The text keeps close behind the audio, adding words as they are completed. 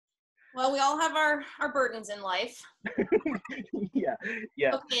Well, we all have our burdens in life. Yeah,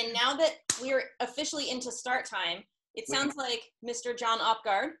 yeah. Okay, and now that we're officially into start time, it sounds like Mr. Jon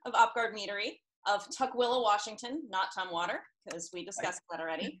Oppegaard of Oppegaard Meadery of Tukwila, Washington, not Tumwater, because we Right, discussed that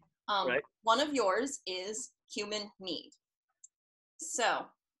already. right. One of yours is cumin mead. So,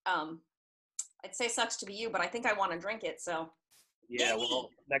 I'd say sucks to be you, but I think I want to drink it, so Yeah, yay! well,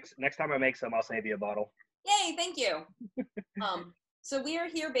 next time I make some, I'll save you a bottle. Yay, thank you. So we are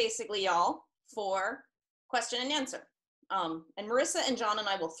here basically, y'all, for question and answer. And Marissa and Jon and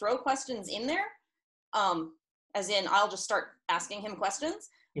I will throw questions in there, as in I'll just start asking him questions.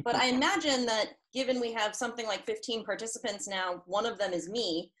 But I imagine that given we have something like 15 participants now, one of them is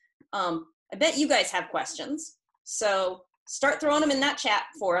me, I bet you guys have questions. So start throwing them in that chat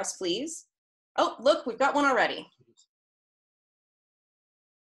for us, please. Oh, look, we've got one already.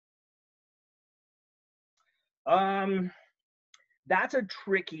 That's a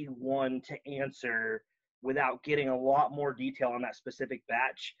tricky one to answer without getting a lot more detail on that specific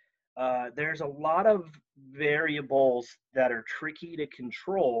batch. There's a lot of variables that are tricky to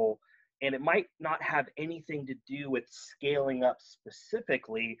control, and it might not have anything to do with scaling up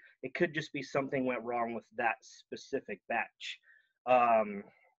specifically. It could just be something went wrong with that specific batch.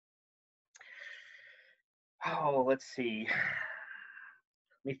 Let's see.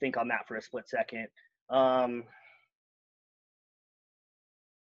 Let me think on that for a split second.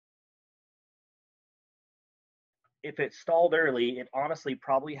 If it stalled early, it honestly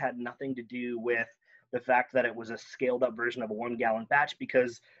probably had nothing to do with the fact that it was a scaled up version of a 1 gallon batch,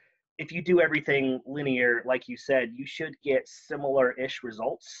 because if you do everything linear, like you said, you should get similar-ish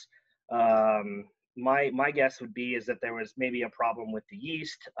results. My guess would be is that there was maybe a problem with the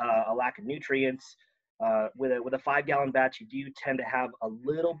yeast, a lack of nutrients. With a 5 gallon batch, you do tend to have a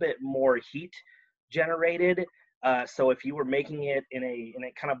little bit more heat generated. So if you were making it in a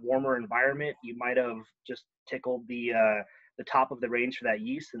kind of warmer environment, you might have just tickled the top of the range for that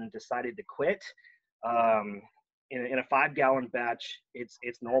yeast and decided to quit. In a 5 gallon batch,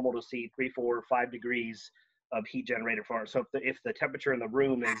 it's normal to see 3, 4, 5 degrees of heat generated from it. So if the temperature in the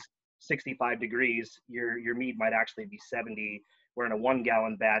room is 65 degrees, your mead might actually be 70. Where in a 1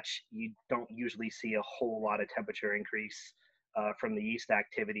 gallon batch, you don't usually see a whole lot of temperature increase from the yeast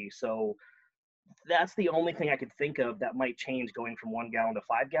activity. So that's the only thing I could think of that might change going from 1 gallon to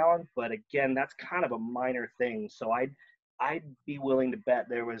 5 gallon. But again, that's kind of a minor thing. So I'd be willing to bet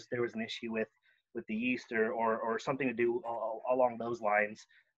there was an issue with the yeast or something to do along those lines.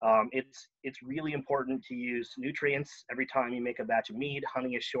 It's really important to use nutrients every time you make a batch of mead.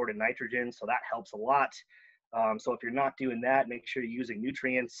 Honey is short in nitrogen, so that helps a lot. So if you're not doing that, make sure you're using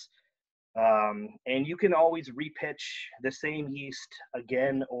nutrients. And you can always repitch the same yeast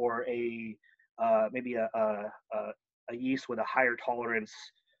again, or maybe a yeast with a higher tolerance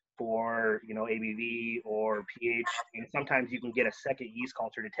for ABV or pH. And sometimes you can get a second yeast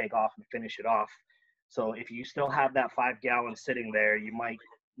culture to take off and finish it off. So if you still have that 5 gallon sitting there, you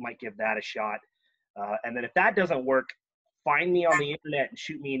might give that a shot. And then if that doesn't work, find me on the internet and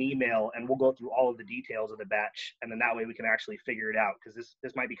shoot me an email, and we'll go through all of the details of the batch. And then that way we can actually figure it out, because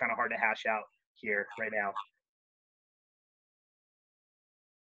this might be kind of hard to hash out here right now.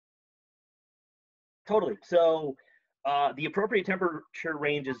 Totally. So the appropriate temperature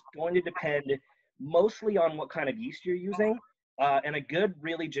range is going to depend mostly on what kind of yeast you're using. And a good,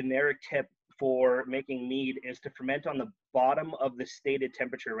 really generic tip for making mead is to ferment on the bottom of the stated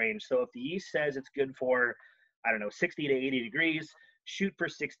temperature range. So if the yeast says it's good for, I don't know, 60 to 80 degrees, shoot for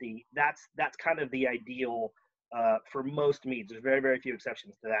 60. That's kind of the ideal for most meads. There's very, very few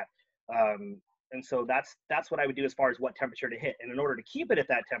exceptions to that. And so that's what I would do as far as what temperature to hit. And in order to keep it at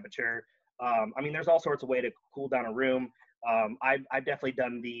that temperature, I mean, there's all sorts of way to cool down a room. I've definitely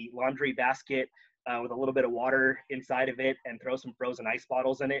done the laundry basket with a little bit of water inside of it and throw some frozen ice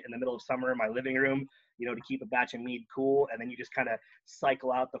bottles in it in the middle of summer in my living room, to keep a batch of mead cool. And then you just kind of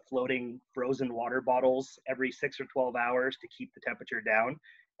cycle out the floating frozen water bottles every 6 or 12 hours to keep the temperature down.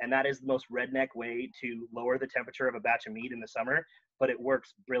 And that is the most redneck way to lower the temperature of a batch of mead in the summer, but it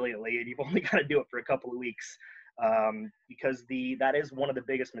works brilliantly. And you've only got to do it for a couple of weeks. Because that is one of the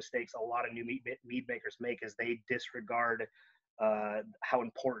biggest mistakes a lot of new mead makers make, is they disregard how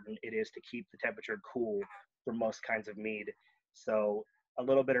important it is to keep the temperature cool for most kinds of mead. So a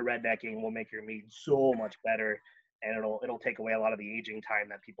little bit of rednecking will make your mead so much better, and it'll take away a lot of the aging time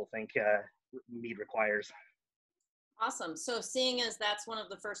that people think mead requires. Awesome. So seeing as that's one of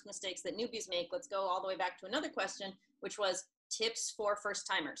the first mistakes that newbies make, let's go all the way back to another question, which was tips for first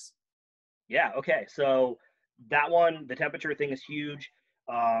timers. Yeah. Okay. So that one, the temperature thing is huge.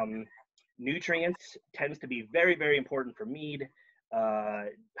 Nutrients tends to be very, very important for mead.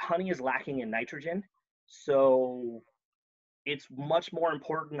 honey is lacking in nitrogen. So it's much more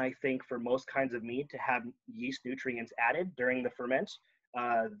important, I think, for most kinds of mead to have yeast nutrients added during the ferment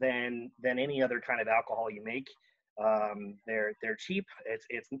than any other kind of alcohol you make. They're cheap.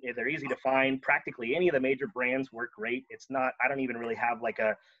 They're easy to find. Practically any of the major brands work great. It's not. I don't even really have like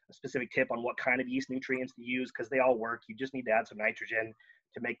a specific tip on what kind of yeast nutrients to use because they all work. You just need to add some nitrogen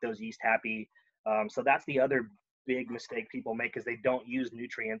to make those yeast happy. So that's the other big mistake people make is they don't use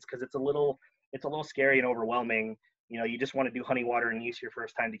nutrients because it's a little scary and overwhelming. You know, you just want to do honey water and yeast your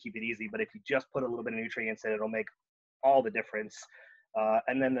first time to keep it easy. But if you just put a little bit of nutrients in, it'll make all the difference.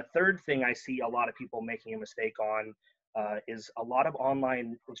 And then the third thing I see a lot of people making a mistake on is a lot of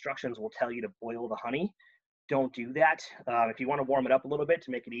online instructions will tell you to boil the honey. Don't do that. If you want to warm it up a little bit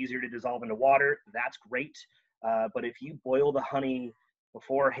to make it easier to dissolve into water, that's great. But if you boil the honey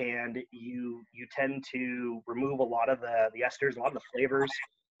beforehand, you tend to remove a lot of the esters, a lot of the flavors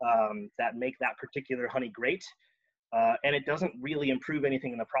that make that particular honey great. And it doesn't really improve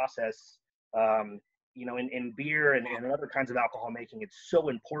anything in the process. You know, in beer and other kinds of alcohol making, it's so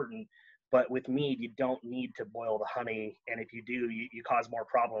important. But with mead, you don't need to boil the honey. And if you do, you cause more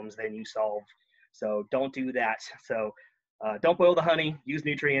problems than you solve. So don't do that. So don't boil the honey, use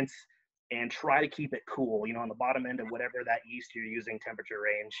nutrients, and try to keep it cool, you know, on the bottom end of whatever that yeast you're using temperature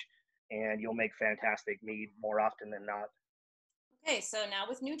range. And you'll make fantastic mead more often than not. Okay, so now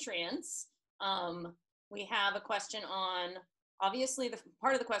with nutrients, we have a question on, obviously the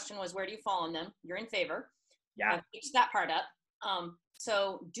part of the question was, where do you fall on them? You're in favor. Yeah. I've fixed that part up.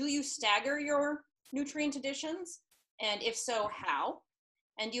 So do you stagger your nutrient additions? And if so, how?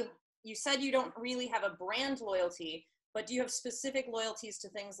 And you said you don't really have a brand loyalty, but do you have specific loyalties to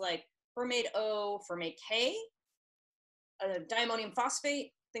things like Fermade O, Fermade K, diammonium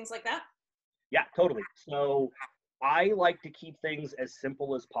phosphate, things like that? Yeah, totally. So I like to keep things as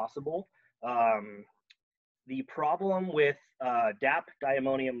simple as possible. The problem with DAP,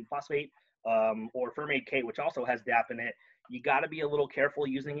 diammonium phosphate, or Fermade K, which also has DAP in it, you got to be a little careful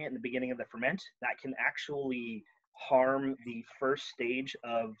using it in the beginning of the ferment. That can actually harm the first stage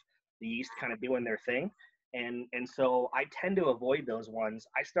of the yeast kind of doing their thing. And so I tend to avoid those ones.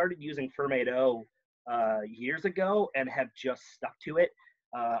 I started using Fermade O years ago and have just stuck to it.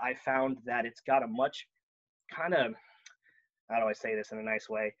 I found that it's got a much kind of, how do I say this in a nice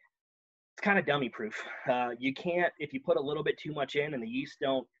way? It's kind of dummy proof. You can't, if you put a little bit too much in and the yeast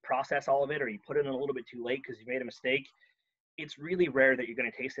don't process all of it, or you put it in a little bit too late because you made a mistake, it's really rare that you're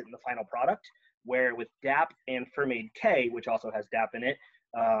going to taste it in the final product. Where with DAP and Fermade K, which also has DAP in it,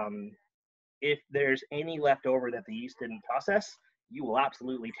 if there's any left over that the yeast didn't process, you will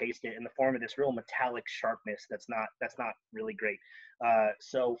absolutely taste it in the form of this real metallic sharpness that's not really great.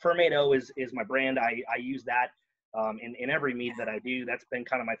 So Fermade O is my brand. I use that in every mead that I do. That's been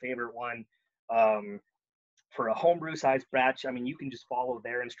kind of my favorite one. For a homebrew size batch, I mean, you can just follow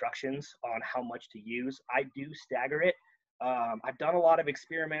their instructions on how much to use. I do stagger it. I've done a lot of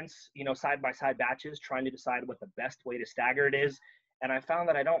experiments, you know, side-by-side batches, trying to decide what the best way to stagger it is. And I found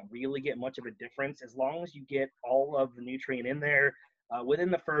that I don't really get much of a difference as long as you get all of the nutrient in there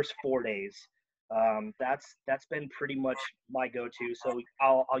within the first 4 days. That's been pretty much my go-to. So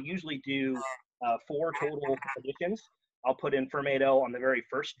I'll usually do 4 total additions. I'll put in Fermade O on the very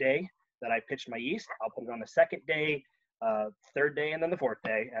first day that I pitched my yeast. I'll put it on the second day, third day, and then the fourth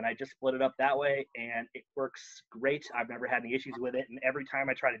day. And I just split it up that way, and it works great. I've never had any issues with it. And every time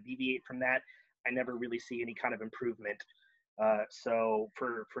I try to deviate from that, I never really see any kind of improvement. So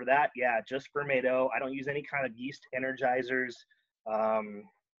for that, yeah, just Fermade O. I don't use any kind of yeast energizers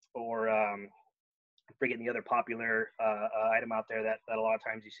or I'm forgetting the other popular item out there that a lot of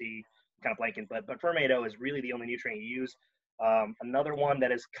times you see kind of blanking, but Fermade O is really the only nutrient you use. Another one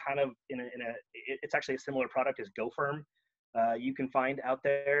that is kind of it's actually a similar product is GoFirm. You can find out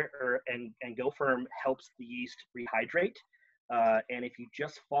there, and GoFirm helps the yeast rehydrate. And if you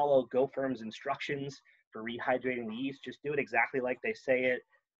just follow GoFirm's instructions for rehydrating the yeast, just do it exactly like they say it.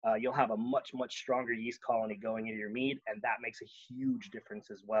 You'll have a much stronger yeast colony going into your mead, and that makes a huge difference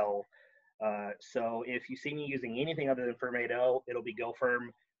as well. So if you see me using anything other than Fermade O, it'll be GoFirm.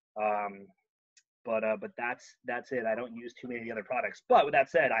 But that's it. I don't use too many of the other products. But with that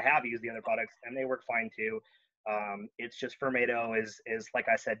said, I have used the other products and they work fine too. It's just Fermade O is like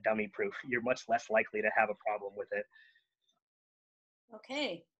I said, dummy proof. You're much less likely to have a problem with it.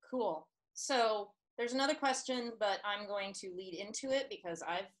 Okay, cool. So there's another question, but I'm going to lead into it because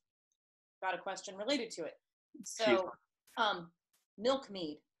I've got a question related to it. So milk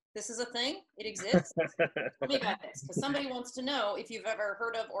mead. This is a thing. It exists. Tell me about this, because somebody wants to know if you've ever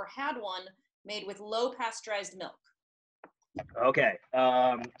heard of or had one made with low pasteurized milk. Okay.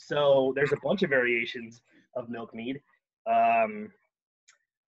 So there's a bunch of variations of milk mead. Um,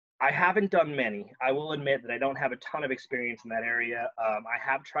 I haven't done many. I will admit that I don't have a ton of experience in that area. I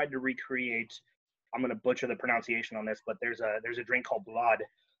have tried to recreate. I'm going to butcher the pronunciation on this, but there's a drink called blood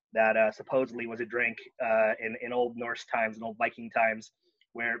that supposedly was a drink in old Norse times and old Viking times,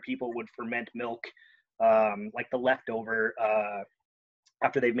 where people would ferment milk, like the leftover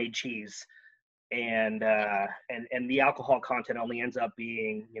after they've made cheese, and the alcohol content only ends up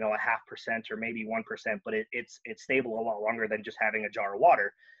being, you know, a 0.5% or maybe 1%, but it's stable a lot longer than just having a jar of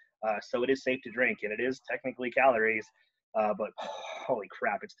water. So it is safe to drink, and it is technically calories, but holy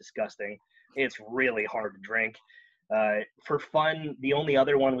crap, it's disgusting. It's really hard to drink. For fun, the only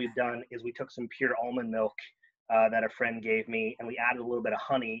other one we've done is we took some pure almond milk that a friend gave me, and we added a little bit of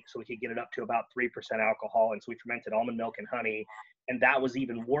honey so we could get it up to about 3% alcohol. And so we fermented almond milk and honey, and that was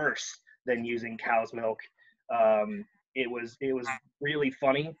even worse than using cow's milk. It was really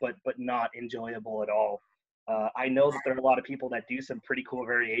funny, but not enjoyable at all. I know that there are a lot of people that do some pretty cool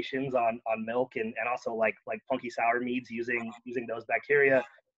variations on milk and also like funky sour meads using those bacteria.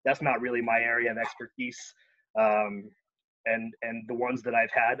 That's not really my area of expertise. Um, and the ones that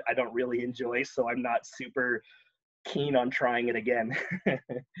I've had, I don't really enjoy, so I'm not super keen on trying it again.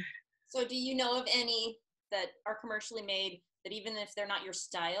 So do you know of any that are commercially made that even if they're not your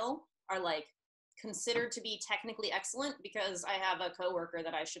style are like considered to be technically excellent? Because I have a coworker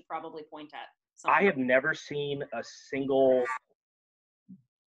that I should probably point at. I have never seen a single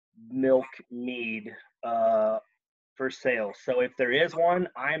milk mead for sale. So if there is one,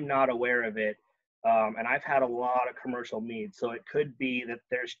 I'm not aware of it. And I've had a lot of commercial mead. So it could be that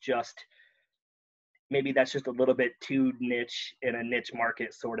there's just, maybe that's just a little bit too niche in a niche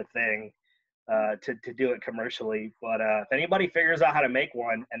market sort of thing to do it commercially. But if anybody figures out how to make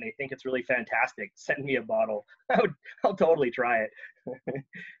one and they think it's really fantastic, send me a bottle. I'll totally try it.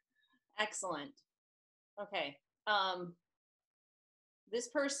 Excellent. Okay. This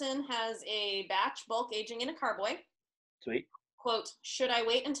person has a batch bulk aging in a carboy. Sweet. Quote, should I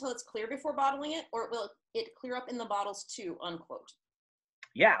wait until it's clear before bottling it, or will it clear up in the bottles too, unquote?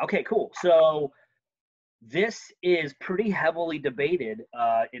 Yeah, okay, cool. So this is pretty heavily debated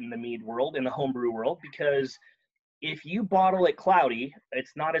in the mead world, in the homebrew world, because if you bottle it cloudy,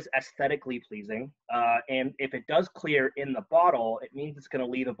 it's not as aesthetically pleasing. And if it does clear in the bottle, it means it's going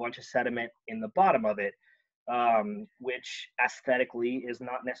to leave a bunch of sediment in the bottom of it, which aesthetically is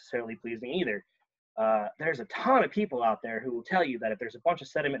not necessarily pleasing either. There's a ton of people out there who will tell you that if there's a bunch of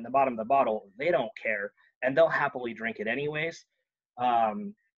sediment in the bottom of the bottle, they don't care, and they'll happily drink it anyways.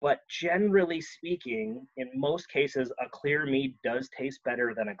 But generally speaking, in most cases, a clear mead does taste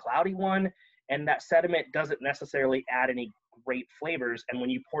better than a cloudy one, and that sediment doesn't necessarily add any great flavors. And when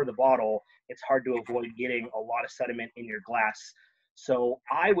you pour the bottle, it's hard to avoid getting a lot of sediment in your glass. So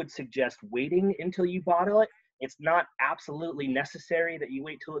I would suggest waiting until you bottle it. It's not absolutely necessary that you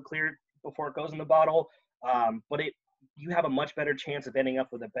wait till it clears before it goes in the bottle, but you have a much better chance of ending up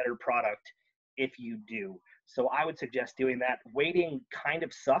with a better product if you do. So I would suggest doing that. Waiting kind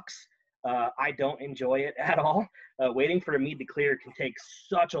of sucks. I don't enjoy it at all. Waiting for a mead to clear can take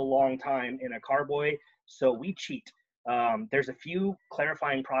such a long time in a carboy, so we cheat. There's a few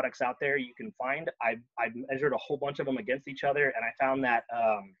clarifying products out there you can find. I've measured a whole bunch of them against each other, and I found that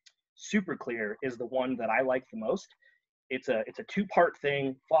Super Clear is the one that I like the most. It's a two-part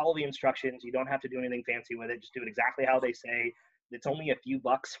thing. Follow the instructions. You don't have to do anything fancy with it. Just do it exactly how they say. It's only a few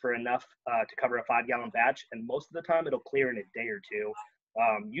bucks for enough to cover a 5-gallon batch, and most of the time it'll clear in a day or two,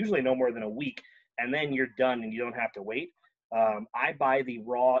 usually no more than a week, and then you're done and you don't have to wait. I buy the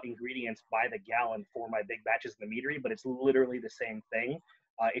raw ingredients by the gallon for my big batches in the meadery, but it's literally the same thing.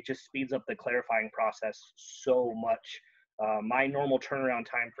 It just speeds up the clarifying process so much. My normal turnaround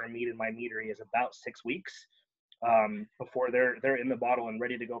time for a mead in my meadery is about 6 weeks before they're in the bottle and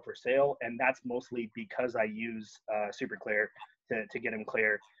ready to go for sale, and that's mostly because I use Super Clear to get them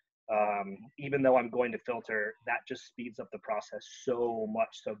clear. Even though I'm going to filter, that just speeds up the process so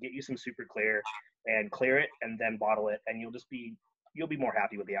much. So get you some Super Clear and clear it and then bottle it, and you'll be more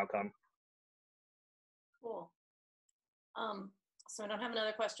happy with the outcome. Cool. So I don't have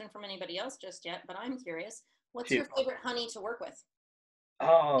another question from anybody else just yet, but I'm curious. What's your favorite honey to work with?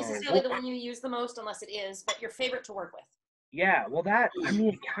 Oh, necessarily the one you use the most, unless it is, but your favorite to work with. Yeah, well,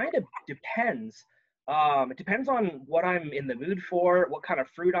 it kind of depends. It depends on what I'm in the mood for, what kind of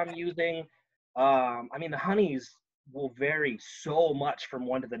fruit I'm using. The honeys will vary so much from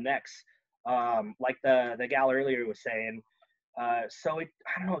one to the next. Like the gal earlier was saying. So I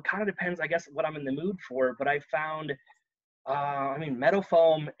don't know, it kind of depends, I guess, what I'm in the mood for. But I found, meadow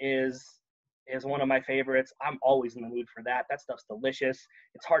foam is is one of my favorites. I'm always in the mood for that. That stuff's delicious.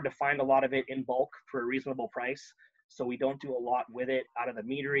 It's hard to find a lot of it in bulk for a reasonable price, so we don't do a lot with it out of the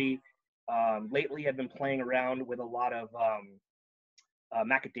meadery. Lately, I've been playing around with a lot of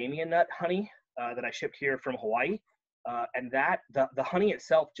macadamia nut honey that I shipped here from Hawaii. And the honey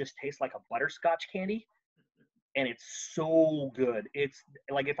itself just tastes like a butterscotch candy, and it's so good. It's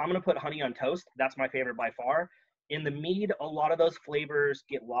like, if I'm gonna put honey on toast, that's my favorite by far. In the mead, a lot of those flavors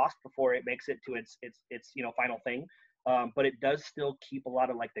get lost before it makes it to its final thing, but it does still keep a lot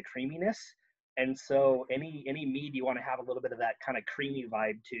of like the creaminess. And so any mead you want to have a little bit of that kind of creamy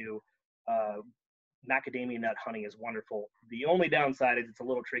vibe to, macadamia nut honey is wonderful. The only downside is it's a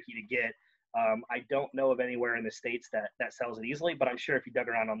little tricky to get. I don't know of anywhere in the States that sells it easily, but I'm sure if you dug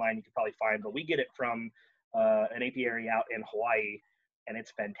around online, you could probably find. But we get it from an apiary out in Hawaii, and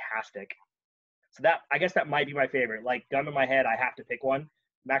it's fantastic. So I guess that might be my favorite. Like, gun to my head, I have to pick one.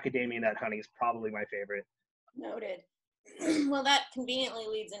 Macadamia nut honey is probably my favorite. Noted. Well, that conveniently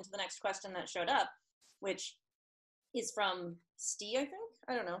leads into the next question that showed up, which is from Steve, I think.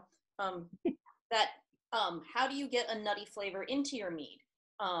 I don't know. How do you get a nutty flavor into your mead?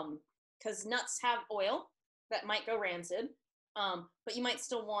 Because nuts have oil that might go rancid, but you might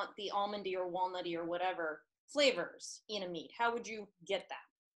still want the almondy or walnutty or whatever flavors in a mead. How would you get that?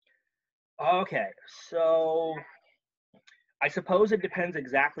 Okay, so I suppose it depends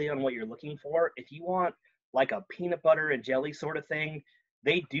exactly on what you're looking for. If you want like a peanut butter and jelly sort of thing,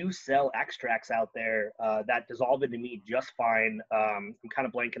 they do sell extracts out there that dissolve into mead just fine. I'm kind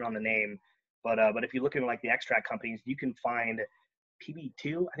of blanking on the name, but if you look into like the extract companies, you can find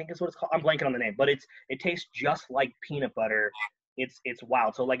PB2, I think is what it's called. I'm blanking on the name, but it tastes just like peanut butter. It's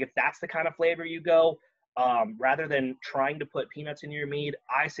wild. So like, if that's the kind of flavor you go, rather than trying to put peanuts in your mead,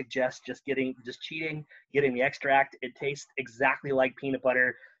 I suggest just cheating, getting the extract. It tastes exactly like peanut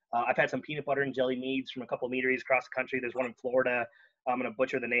butter. I've had some peanut butter and jelly meads from a couple of meaderies across the country. There's one in Florida. I'm going to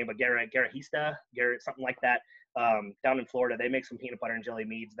butcher the name, but Garrett, something like that. Down in Florida, they make some peanut butter and jelly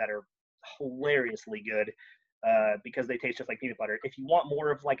meads that are hilariously good because they taste just like peanut butter. If you want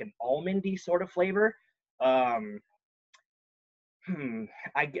more of like an almondy sort of flavor, I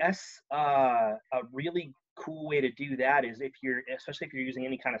guess a really cool way to do that is especially if you're using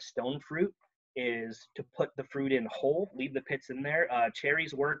any kind of stone fruit, is to put the fruit in whole, leave the pits in there.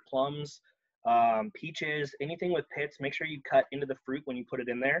 Cherries work, plums, peaches, anything with pits, make sure you cut into the fruit when you put it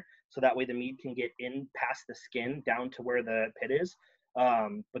in there, so that way the mead can get in past the skin down to where the pit is.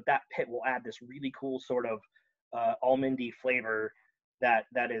 But that pit will add this really cool sort of almondy flavor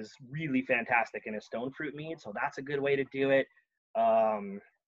that is really fantastic in a stone fruit mead. So that's a good way to do it.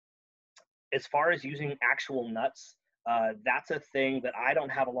 As far as using actual nuts, that's a thing that I don't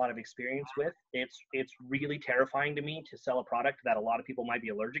have a lot of experience with. It's really terrifying to me to sell a product that a lot of people might be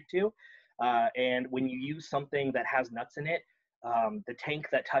allergic to. And when you use something that has nuts in it, the tank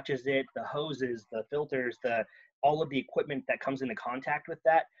that touches it, the hoses, the filters, all of the equipment that comes into contact with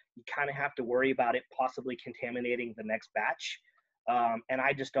that, you kind of have to worry about it possibly contaminating the next batch. And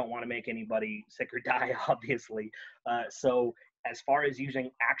I just don't want to make anybody sick or die, obviously. So as far as using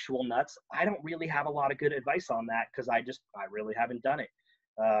actual nuts, I don't really have a lot of good advice on that, because I really haven't done it.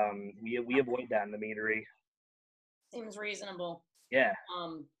 We avoid that in the meadery. Seems reasonable. Yeah.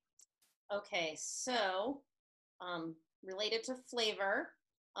 Okay, so related to flavor,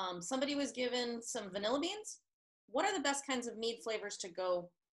 somebody was given some vanilla beans. What are the best kinds of mead flavors to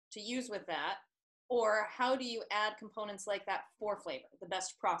use with that? Or how do you add components like that for flavor, the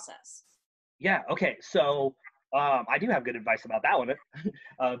best process? Yeah, okay, so I do have good advice about that one.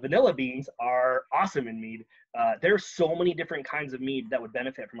 Vanilla beans are awesome in mead. There's so many different kinds of mead that would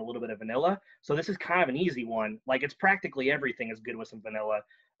benefit from a little bit of vanilla. So this is kind of an easy one. Like, it's practically everything is good with some vanilla.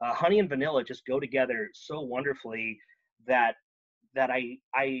 Honey and vanilla just go together so wonderfully that I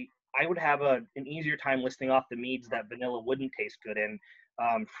would have an easier time listing off the meads that vanilla wouldn't taste good in.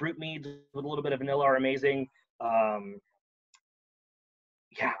 Fruit meads with a little bit of vanilla are amazing.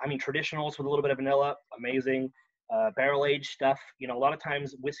 Yeah, I mean, traditionals with a little bit of vanilla, amazing. Barrel aged stuff, a lot of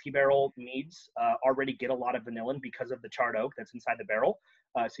times whiskey barrel meads already get a lot of vanillin because of the charred oak that's inside the barrel.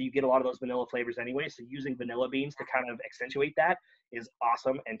 So you get a lot of those vanilla flavors anyway. So using vanilla beans to kind of accentuate that is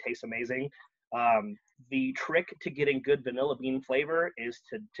awesome and tastes amazing. The trick to getting good vanilla bean flavor is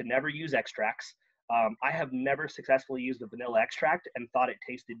to never use extracts. I have never successfully used a vanilla extract and thought it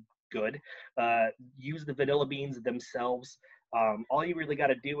tasted good. Use the vanilla beans themselves. All you really got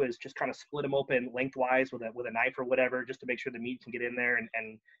to do is just kind of split them open lengthwise with a knife or whatever, just to make sure the meat can get in there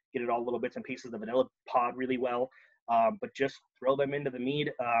and get it all little bits and pieces of the vanilla pod really well. But just throw them into the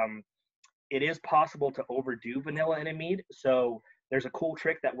mead. It is possible to overdo vanilla in a mead. So there's a cool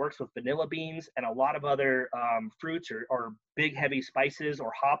trick that works with vanilla beans and a lot of other fruits or big heavy spices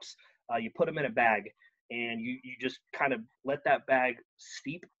or hops. You put them in a bag, and you just kind of let that bag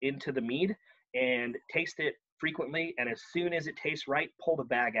steep into the mead and taste it frequently. And as soon as it tastes right, pull the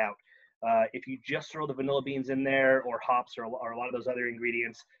bag out. If you just throw the vanilla beans in there or hops or a lot of those other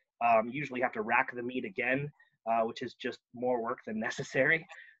ingredients, you usually have to rack the mead again, which is just more work than necessary.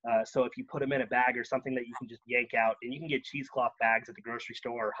 So if you put them in a bag or something that you can just yank out, and you can get cheesecloth bags at the grocery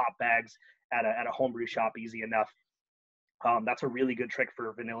store or hop bags at a homebrew shop easy enough. That's a really good trick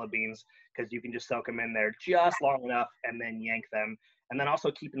for vanilla beans because you can just soak them in there just long enough and then yank them. And then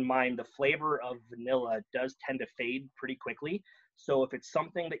also keep in mind the flavor of vanilla does tend to fade pretty quickly. So if it's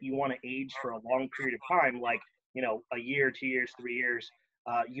something that you want to age for a long period of time, like, a year, 2 years, 3 years,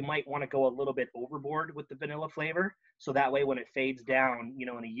 you might want to go a little bit overboard with the vanilla flavor. So that way when it fades down, in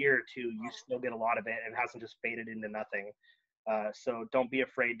a year or two, you still get a lot of it and it hasn't just faded into nothing. So don't be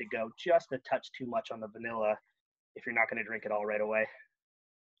afraid to go just a touch too much on the vanilla if you're not going to drink it all right away.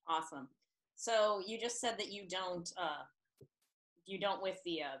 Awesome. So you just said that you don't with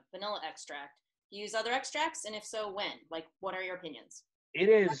the vanilla extract. Do you use other extracts? And if so, when? Like, what are your opinions? It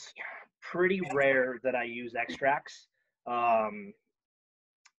is pretty rare that I use extracts.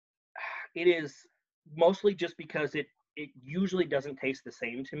 It is mostly just because it usually doesn't taste the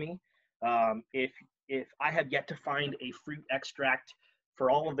same to me. If I have yet to find a fruit extract for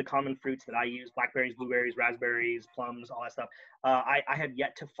all of the common fruits that I use, blackberries, blueberries, raspberries, plums, all that stuff, I have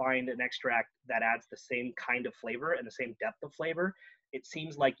yet to find an extract that adds the same kind of flavor and the same depth of flavor. It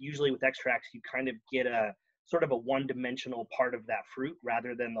seems like usually with extracts, you kind of get a sort of a one-dimensional part of that fruit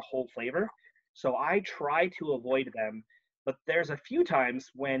rather than the whole flavor. So I try to avoid them, but there's a few times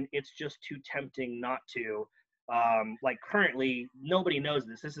when it's just too tempting not to. Like currently, nobody knows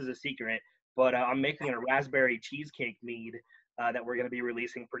this. This is a secret, but I'm making a raspberry cheesecake mead that we're going to be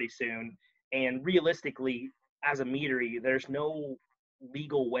releasing pretty soon. And realistically, as a meadery, there's no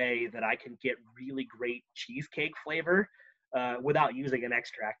legal way that I can get really great cheesecake flavor without using an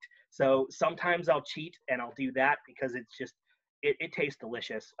extract. So sometimes I'll cheat and I'll do that because it's just, it tastes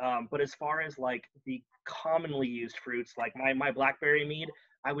delicious. But as far as like the commonly used fruits, like my blackberry mead,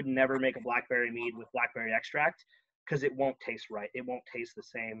 I would never make a blackberry mead with blackberry extract because it won't taste right. It won't taste the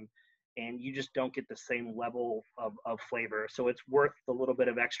same. And you just don't get the same level of flavor. So it's worth the little bit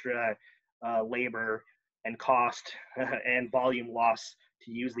of extra labor and cost and volume loss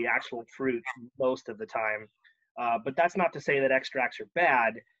to use the actual fruit most of the time. But that's not to say that extracts are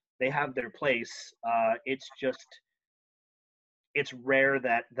bad. They have their place. It's rare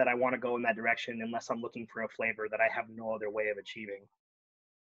that I want to go in that direction unless I'm looking for a flavor that I have no other way of achieving.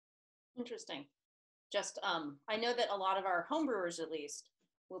 Interesting. Just, I know that a lot of our homebrewers, at least,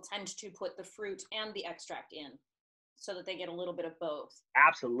 will tend to put the fruit and the extract in so that they get a little bit of both.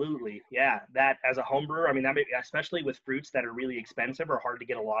 Absolutely. Yeah. That as a home brewer, I mean, especially with fruits that are really expensive or hard to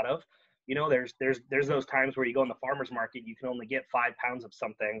get a lot of, there's those times where you go in the farmer's market, you can only get 5 pounds of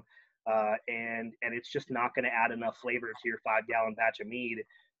something. And it's just not going to add enough flavor to your 5-gallon batch of mead.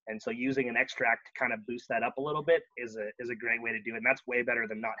 And so using an extract to kind of boost that up a little bit is a great way to do it. And that's way better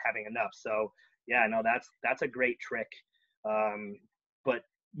than not having enough. So yeah, no, that's a great trick. But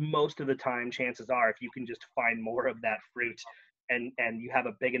most of the time, chances are, if you can just find more of that fruit and you have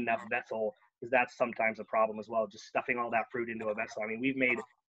a big enough vessel, because that's sometimes a problem as well, just stuffing all that fruit into a vessel. I mean, we've made,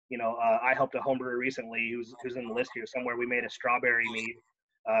 I helped a home brewer recently who's in the list here somewhere. We made a strawberry mead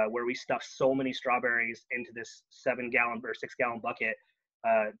where we stuffed so many strawberries into this 7-gallon or 6-gallon bucket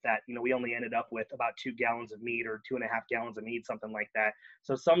that, we only ended up with about 2 gallons of mead or 2.5 gallons of mead, something like that.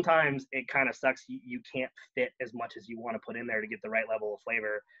 So sometimes it kind of sucks. You can't fit as much as you want to put in there to get the right level of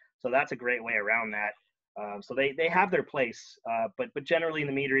flavor. So that's a great way around that. So they have their place, but generally in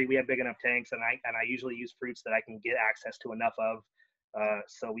the meadery, we have big enough tanks, and I usually use fruits that I can get access to enough of.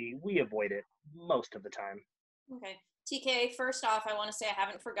 So we avoid it most of the time. Okay. TK, first off, I want to say I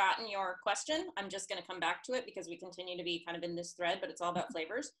haven't forgotten your question. I'm just going to come back to it because we continue to be kind of in this thread, but it's all about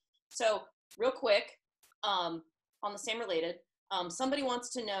flavors. So real quick, on the same related, somebody wants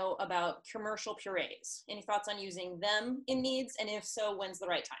to know about commercial purees. Any thoughts on using them in meads? And if so, when's the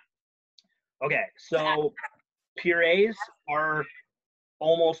right time? Okay, so purees are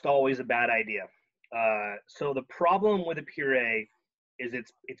almost always a bad idea. So the problem with a puree is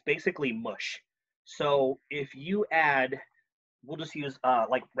it's basically mush. So if you add, we'll just use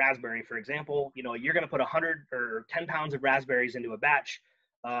like raspberry, for example, you're going to put 100 or 10 pounds of raspberries into a batch.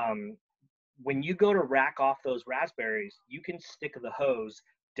 When you go to rack off those raspberries, you can stick the hose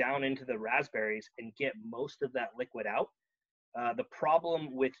down into the raspberries and get most of that liquid out. The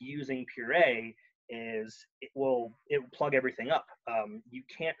problem with using puree is it will plug everything up. You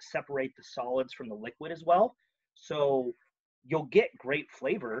can't separate the solids from the liquid as well. So you'll get great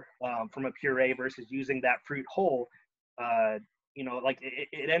flavor from a puree versus using that fruit whole. Like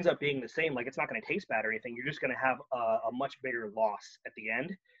it ends up being the same. Like it's not going to taste bad or anything. You're just going to have a much bigger loss at the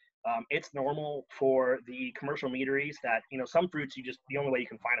end. It's normal for the commercial meaderies that, some fruits the only way you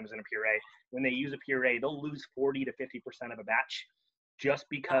can find them is in a puree. When they use a puree, they'll lose 40 to 50% of a batch just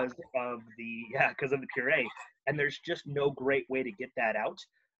because of the puree. And there's just no great way to get that out,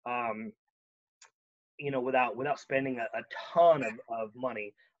 without spending a ton of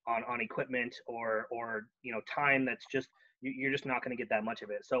money on equipment or time. That's just, you're just not going to get that much of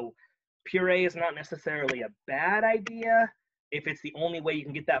it. So puree is not necessarily a bad idea if it's the only way you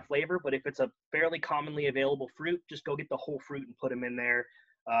can get that flavor, but if it's a fairly commonly available fruit, just go get the whole fruit and put them in there.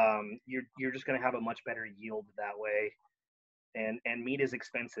 You're just going to have a much better yield that way. And meat is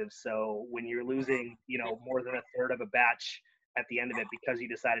expensive, so when you're losing, more than a third of a batch at the end of it because you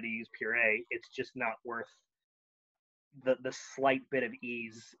decided to use puree, it's just not worth the slight bit of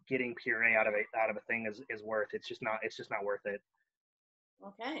ease getting puree out of a thing is worth. It's just not worth it.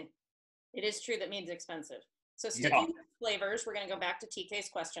 Okay, it is true that mead's expensive. So sticking with flavors, we're going to go back to TK's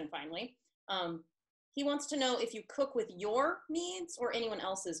question finally. He wants to know if you cook with your meads or anyone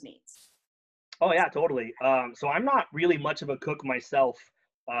else's meads. Oh yeah, totally. So I'm not really much of a cook myself.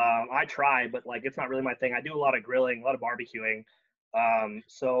 I try, but like it's not really my thing. I do a lot of grilling, a lot of barbecuing.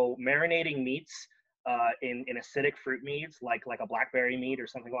 So marinating meats in acidic fruit meads, like a blackberry mead or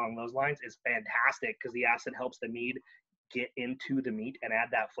something along those lines, is fantastic because the acid helps the mead get into the meat and add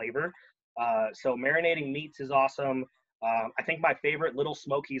that flavor. So marinating meats is awesome. I think my favorite little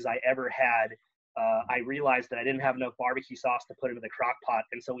smokies I ever had, I realized that I didn't have enough barbecue sauce to put into the crock pot,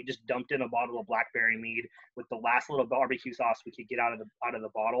 and so we just dumped in a bottle of blackberry mead with the last little barbecue sauce we could get out of the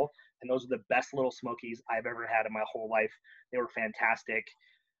bottle, and those are the best little smokies I've ever had in my whole life. They were fantastic.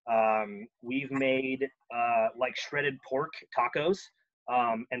 We've made like shredded pork tacos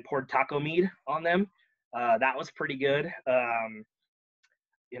and poured taco mead on them. That was pretty good.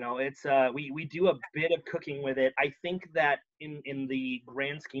 It's we do a bit of cooking with it. I think that in the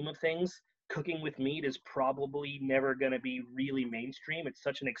grand scheme of things, cooking with mead is probably never going to be really mainstream. It's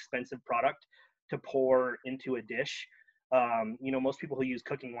such an expensive product to pour into a dish. Most people who use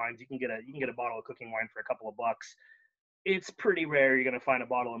cooking wines, you can get a bottle of cooking wine for a couple of bucks. It's pretty rare you're going to find a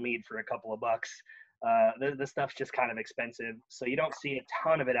bottle of mead for a couple of bucks. The stuff's just kind of expensive, so you don't see a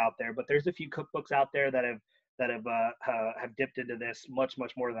ton of it out there. But there's a few cookbooks out there that have dipped into this much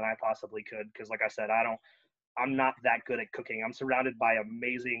more than I possibly could. Because, like I said, I'm not that good at cooking. I'm surrounded by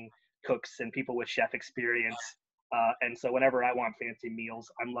amazing cooks and people with chef experience, and so whenever I want fancy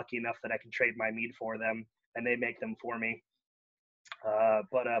meals, I'm lucky enough that I can trade my mead for them, and they make them for me.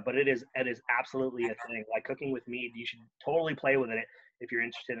 But it is absolutely a thing. Like cooking with mead, you should totally play with it if you're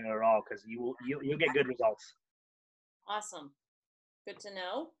interested in it at all, because you'll get good results. Awesome, good to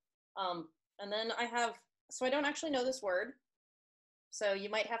know. And then I don't actually know this word, so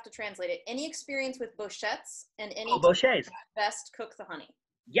you might have to translate it. Any experience with bochettes and any bochets. Best cook the honey?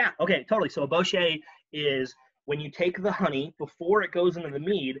 Yeah, okay, totally. So a bochet is when you take the honey before it goes into the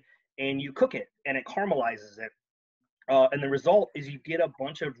mead and you cook it and it caramelizes it. And the result is you get a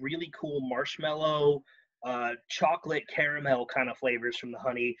bunch of really cool marshmallow, chocolate, caramel kind of flavors from the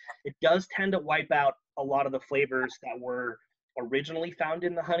honey. It does tend to wipe out a lot of the flavors that were originally found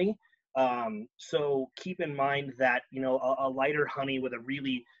in the honey. So keep in mind that, a lighter honey with a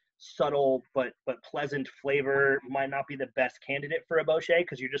really subtle but pleasant flavor might not be the best candidate for a bochet,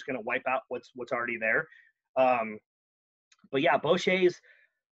 because you're just going to wipe out what's already there. But yeah, bocets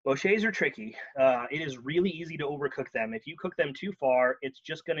are tricky. It is really easy to overcook them. If you cook them too far, it's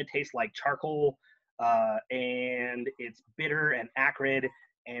just going to taste like charcoal, and it's bitter and acrid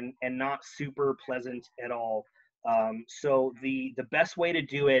and not super pleasant at all. So the best way to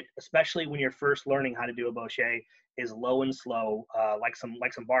do it, especially when you're first learning how to do a bochet, is low and slow, like some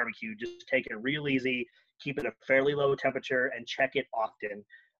barbecue. Just take it real easy, keep it a fairly low temperature, and check it often.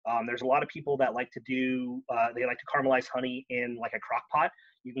 There's a lot of people that like to do they like to caramelize honey in like a crock pot.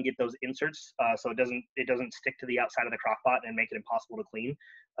 You can get those inserts so it doesn't stick to the outside of the crock pot and make it impossible to clean.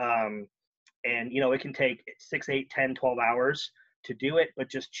 And it can take 6, 8, 10, 12 hours to do it, but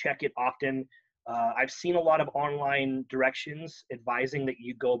just check it often. I've seen a lot of online directions advising that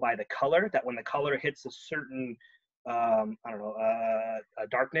you go by the color, that when the color hits a certain a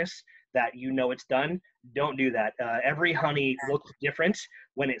darkness, that it's done. Don't do that. Every honey looks different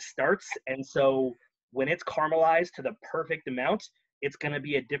when it starts, and so when it's caramelized to the perfect amount, it's going to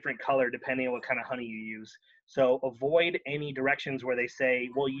be a different color depending on what kind of honey you use. So avoid any directions where they say,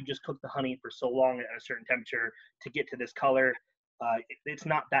 well, you just cook the honey for so long at a certain temperature to get to this color. It's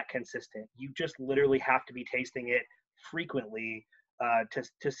not that consistent. You just literally have to be tasting it frequently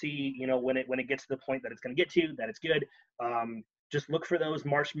to see, you know, when it gets to the point that it's going to get to, that it's good. Just look for those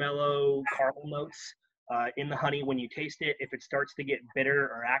marshmallow caramel notes in the honey when you taste it. If it starts to get bitter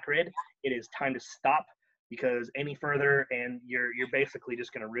or acrid, it is time to stop, because any further and you're basically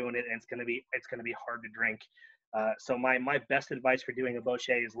just going to ruin it, and it's going to be hard to drink. So my best advice for doing a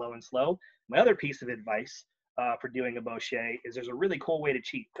bochet is low and slow. My other piece of advice for doing a bochet is there's a really cool way to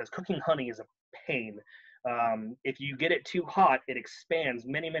cheat, because cooking honey is a pain. If you get it too hot, it expands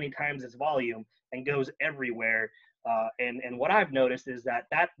many times its volume and goes everywhere. And what I've noticed is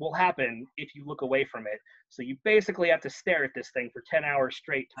that will happen if you look away from it. So you basically have to stare at this thing for 10 hours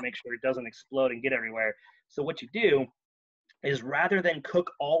straight to make sure it doesn't explode and get everywhere. So what you do is, rather than cook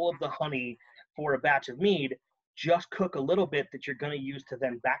all of the honey for a batch of mead, just cook a little bit that you're going to use to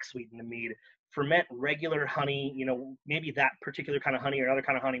then back sweeten the mead. Ferment regular honey, you know, maybe that particular kind of honey or another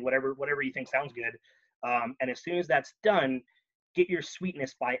kind of honey, whatever you think sounds good. And as soon as that's done, get your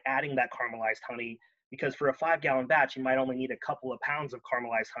sweetness by adding that caramelized honey, because for a 5-gallon batch, you might only need a couple of pounds of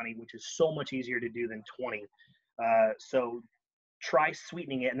caramelized honey, which is so much easier to do than 20. So try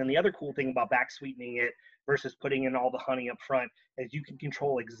sweetening it. And then the other cool thing about back sweetening it versus putting in all the honey up front is you can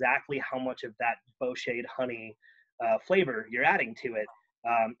control exactly how much of that bochet honey flavor you're adding to it.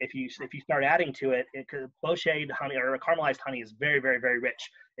 If you start adding to it, bochet honey or caramelized honey is very rich.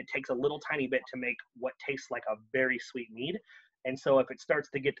 It takes a little tiny bit to make what tastes like a very sweet mead. And so if it starts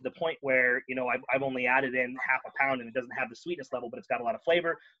to get to the point where, you know, I've only added in half a pound and it doesn't have the sweetness level, but it's got a lot of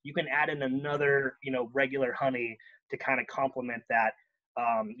flavor, you can add in another, you know, regular honey to kind of complement that.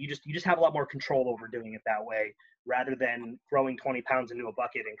 You just have a lot more control over doing it that way, rather than throwing 20 pounds into a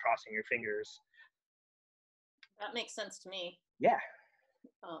bucket and crossing your fingers. That makes sense to me. Yeah.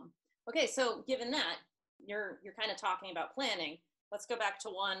 Okay, so given that you're kind of talking about planning, let's go back to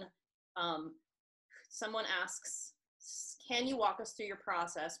one. Someone asks, can you walk us through your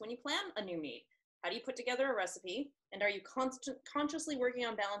process when you plan a new mead? How do you put together a recipe? And are you consciously working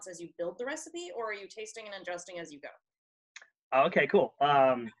on balance as you build the recipe, or are you tasting and adjusting as you go? Okay, cool.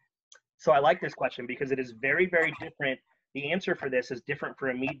 So I like this question because it is very different. The answer for this is different for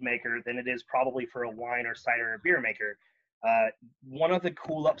a mead maker than it is probably for a wine or cider or beer maker. One of the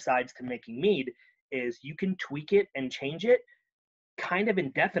cool upsides to making mead is you can tweak it and change it kind of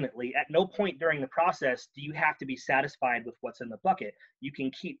indefinitely. At no point during the process do you have to be satisfied with what's in the bucket. You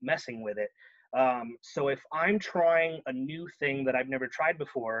can keep messing with it. So if I'm trying a new thing that I've never tried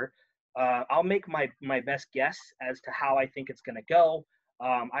before, I'll make my best guess as to how I think it's going to go.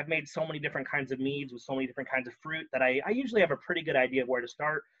 I've made so many different kinds of meads with so many different kinds of fruit that I usually have a pretty good idea of where to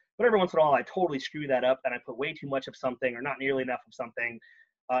start. But every once in a while, I totally screw that up and I put way too much of something or not nearly enough of something.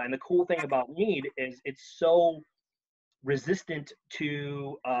 And the cool thing about mead is it's so resistant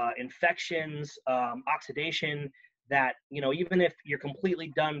to infections, oxidation, that, you know, even if you're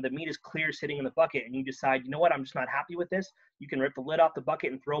completely done, the mead is clear sitting in the bucket, and you decide, you know what, I'm just not happy with this, you can rip the lid off the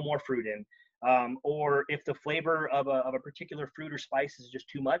bucket and throw more fruit in. Or if the flavor of a particular fruit or spice is just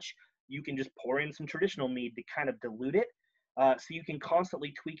too much, you can just pour in some traditional mead to kind of dilute it. So you can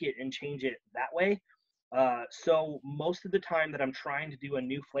constantly tweak it and change it that way. So most of the time that I'm trying to do a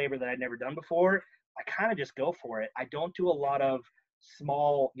new flavor that I'd never done before, I kind of just go for it. I don't do a lot of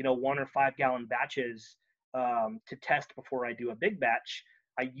small, you know, 1 or 5 gallon batches to test before I do a big batch.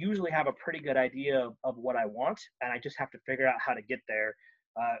 I usually have a pretty good idea of what I want, and I just have to figure out how to get there.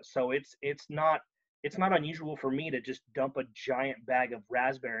 So it's not unusual for me to just dump a giant bag of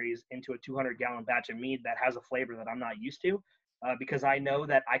raspberries into a 200-gallon batch of mead that has a flavor that I'm not used to, because I know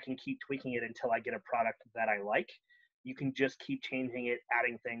that I can keep tweaking it until I get a product that I like. You can just keep changing it,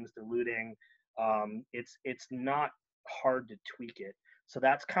 adding things, diluting. It's not hard to tweak it. So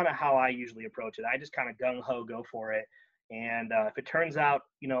that's kind of how I usually approach it. I just kind of gung-ho go for it. And if it turns out,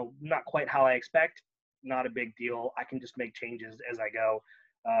 you know, not quite how I expect, not a big deal. I can just make changes as I go.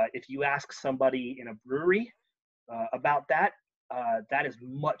 If you ask somebody in a brewery about that, that is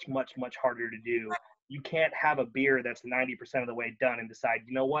much harder to do. You can't have a beer that's 90% of the way done and decide,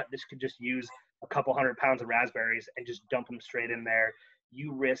 you know what, this could just use a couple 100 pounds of raspberries and just dump them straight in there.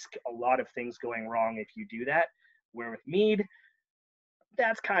 You risk a lot of things going wrong if you do that. Where with mead,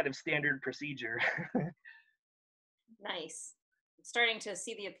 that's kind of standard procedure. Nice. Starting to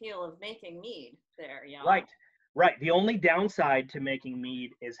see the appeal of making mead there, yeah. Right. The only downside to making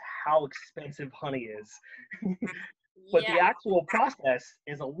mead is how expensive honey is. But the Yeah. actual process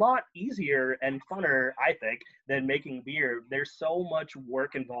is a lot easier and funner, I think, than making beer. There's so much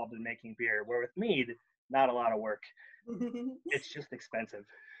work involved in making beer, where with mead, not a lot of work. It's just expensive.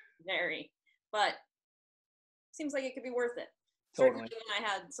 Very. But seems like it could be worth it. Certainly Totally. when I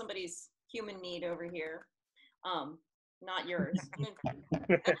had somebody's human mead over here. Not yours. I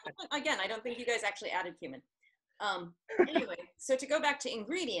mean, again, I don't think you guys actually added cumin. Anyway, so to go back to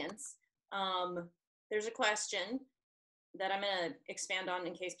ingredients, there's a question that I'm going to expand on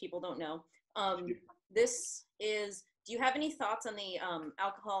in case people don't know. This is, do you have any thoughts on the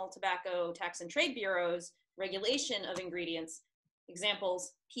Alcohol, Tobacco, Tax and Trade Bureau's regulation of ingredients?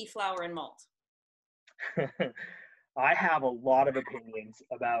 Examples, pea flour and malt. I have a lot of opinions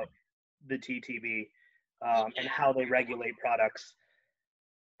about the TTB and how they regulate products.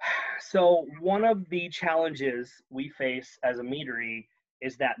 So one of the challenges we face as a meadery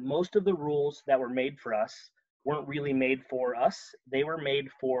is that most of the rules that were made for us weren't really made for us. They were made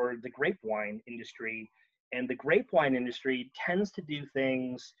for the grape wine industry. And the grape wine industry tends to do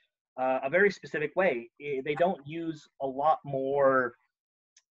things a very specific way. They don't use a lot more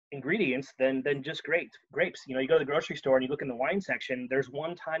ingredients than just grapes. You know, you go to the grocery store and you look in the wine section, there's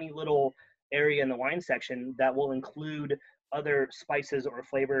one tiny little area in the wine section that will include other spices or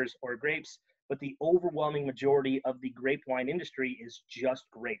flavors or grapes, but the overwhelming majority of the grape wine industry is just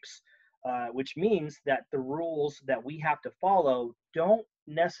grapes, which means that the rules that we have to follow don't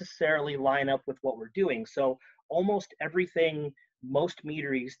necessarily line up with what we're doing. So almost everything most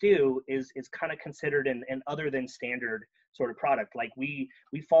meaderies do is kind of considered an other than standard sort of product. Like we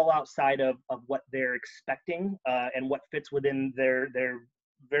fall outside of what they're expecting and what fits within their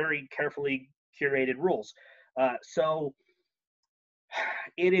very carefully curated rules. So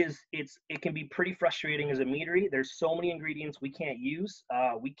it can be pretty frustrating as a meadery. There's so many ingredients we can't use.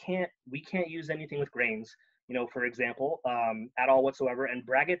 We can't use anything with grains, you know, for example, at all whatsoever. And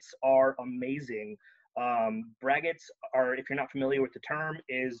braggots are amazing. Braggots are, if you're not familiar with the term,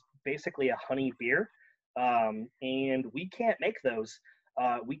 is basically a honey beer. And we can't make those.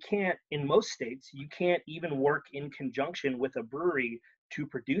 We can't, in most states, you can't even work in conjunction with a brewery to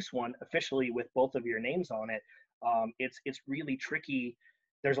produce one officially with both of your names on it. It's really tricky.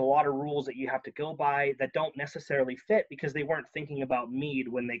 There's a lot of rules that you have to go by that don't necessarily fit because they weren't thinking about mead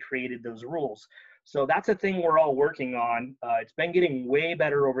when they created those rules. So that's a thing we're all working on. It's been getting way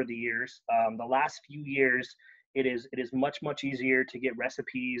better over the years. The last few years, it is much easier to get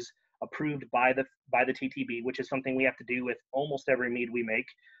recipes approved by the TTB, which is something we have to do with almost every mead we make.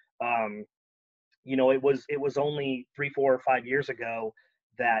 You know, it was only 3, 4, or 5 years ago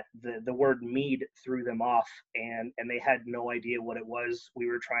that the word mead threw them off, and they had no idea what it was we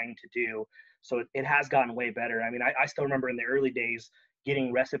were trying to do. So it has gotten way better. I mean, I still remember in the early days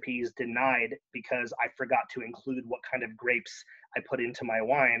getting recipes denied because I forgot to include what kind of grapes I put into my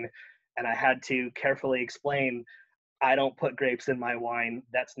wine, and I had to carefully explain, I don't put grapes in my wine.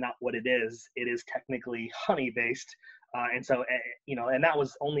 That's not what it is. It is technically honey based. And so, you know, and that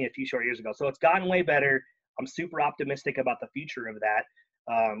was only a few short years ago. So it's gotten way better. I'm super optimistic about the future of that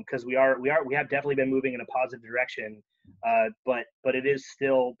because we have definitely been moving in a positive direction. But it is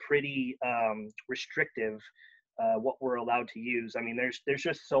still pretty restrictive what we're allowed to use. I mean, there's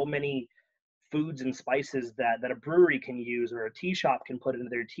just so many foods and spices that a brewery can use or a tea shop can put into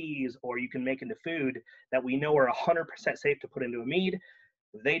their teas or you can make into food that we know are 100% safe to put into a mead.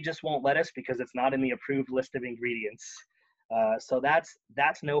 They just won't let us because it's not in the approved list of ingredients. So that's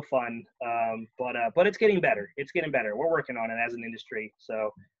no fun. But it's getting better. It's getting better. We're working on it as an industry.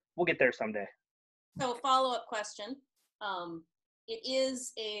 So we'll get there someday. So follow-up question. It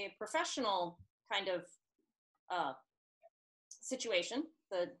is a professional kind of situation,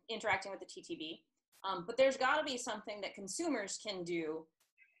 the interacting with the TTB, but there's got to be something that consumers can do,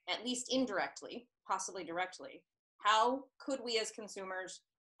 at least indirectly, possibly directly. How could we as consumers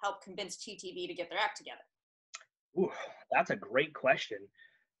help convince TTB to get their act together? Ooh, that's a great question.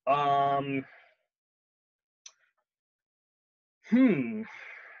 I'm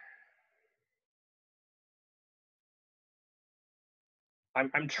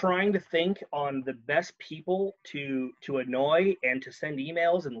trying to think on the best people to annoy and to send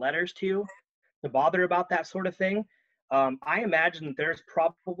emails and letters to bother about that sort of thing. I imagine that there's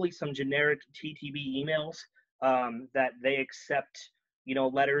probably some generic TTB emails that they accept, you know,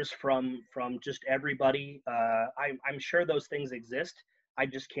 letters from just everybody. I'm sure those things exist. I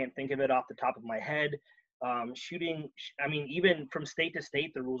just can't think of it off the top of my head. I mean, even from state to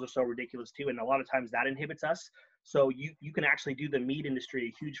state, the rules are so ridiculous too, and a lot of times that inhibits us. So you can actually do the mead industry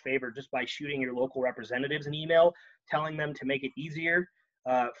a huge favor just by shooting your local representatives an email, telling them to make it easier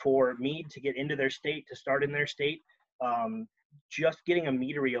for mead to get into their state, to start in their state. just getting a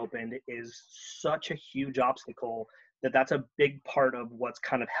meadery opened is such a huge obstacle that's a big part of what's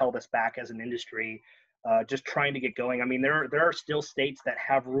kind of held us back as an industry, just trying to get going. I mean, there are still states that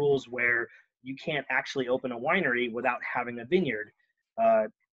have rules where you can't actually open a winery without having a vineyard. Uh,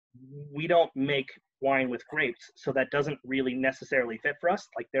 we don't make wine with grapes, so that doesn't really necessarily fit for us.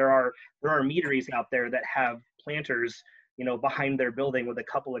 Like there are meaderies out there that have planters, you know, behind their building with a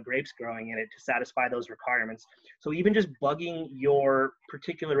couple of grapes growing in it to satisfy those requirements. So even just bugging your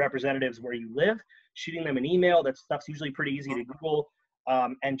particular representatives where you live, shooting them an email, that stuff's usually pretty easy to Google,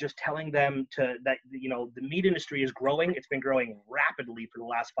 and just telling them that, you know, the meat industry is growing. It's been growing rapidly for the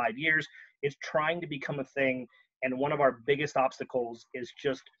last 5 years. It's trying to become a thing. And one of our biggest obstacles is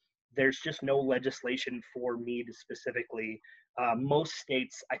just there's just no legislation for mead specifically. Most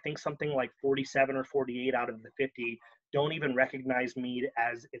states, I think something like 47 or 48 out of the 50, don't even recognize mead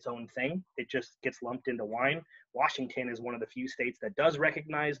as its own thing. It just gets lumped into wine. Washington is one of the few states that does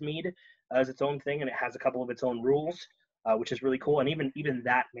recognize mead as its own thing, and it has a couple of its own rules, which is really cool. And even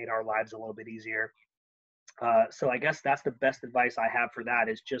that made our lives a little bit easier. So I guess that's the best advice I have for that,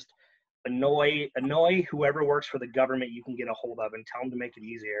 is just annoy whoever works for the government you can get a hold of and tell them to make it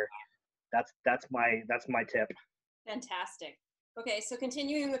easier. That's my tip. Fantastic. Okay, so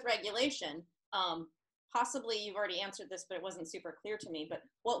continuing with regulation, possibly you've already answered this, but it wasn't super clear to me, but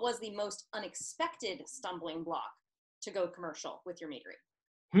what was the most unexpected stumbling block to go commercial with your meadery?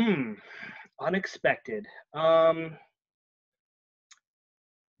 Unexpected. The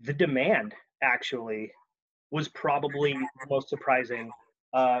demand actually was probably the most surprising.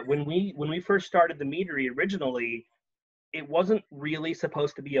 When we first started the meadery originally, it wasn't really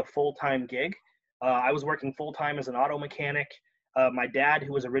supposed to be a full-time gig. I was working full-time as an auto mechanic. My dad,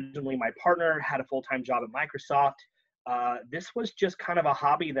 who was originally my partner, had a full-time job at Microsoft. This was just kind of a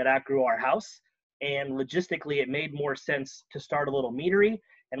hobby that outgrew our house. And logistically, it made more sense to start a little meadery.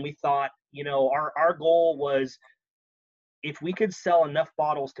 And we thought, you know, our goal was, if we could sell enough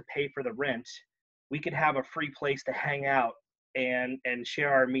bottles to pay for the rent, we could have a free place to hang out and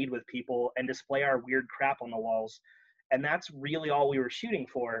share our mead with people and display our weird crap on the walls. And that's really all we were shooting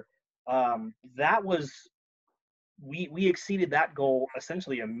for. We exceeded that goal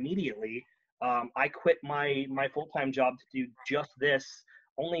essentially immediately. I quit my full-time job to do just this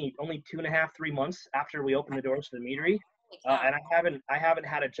only 2.5, 3 months after we opened the doors to the meadery. And I haven't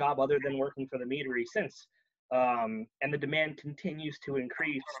had a job other than working for the meadery since. And the demand continues to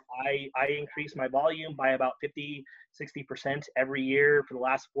increase. I increase my volume by about 50-60% every year for the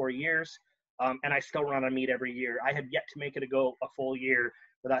last 4 years. And I still run on mead every year. I have yet to make it a full year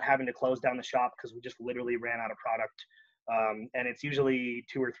without having to close down the shop, because we just literally ran out of product. And it's usually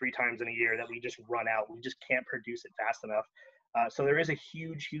 2 or 3 times in a year that we just run out. We just can't produce it fast enough. So there is a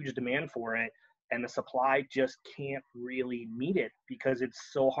huge demand for it, and the supply just can't really meet it because it's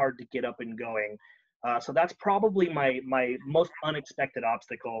so hard to get up and going. So that's probably my most unexpected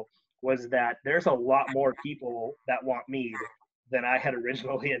obstacle, was that there's a lot more people that want mead than I had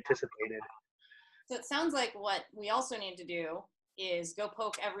originally anticipated. So it sounds like what we also need to do is go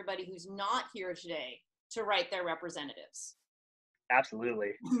poke everybody who's not here today to write their representatives.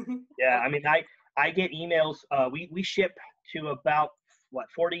 Absolutely. Yeah, I mean, I get emails. We ship to about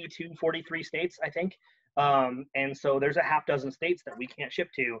 42, 43 states, I think. And so there's a half dozen states that we can't ship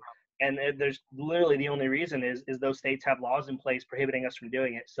to. And there's literally, the only reason is those states have laws in place prohibiting us from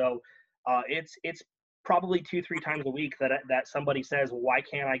doing it. So it's probably 2-3 times a week that somebody says, well, why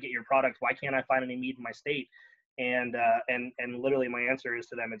can't I get your product? Why can't I find any mead in my state? And literally my answer is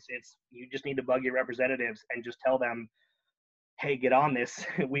to them, it's you just need to bug your representatives and just tell them, hey, get on this.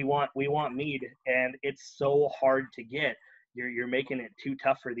 we want mead, and it's so hard to get. You're making it too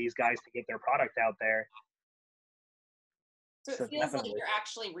tough for these guys to get their product out there. So it feels definitely like you're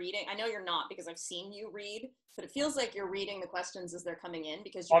actually reading. I know you're not, because I've seen you read, but it feels like you're reading the questions as they're coming in,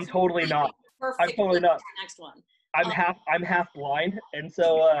 because I'm totally not. I'm totally not. The next one. I'm half blind, and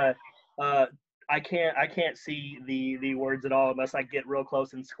so I can't see the words at all unless I get real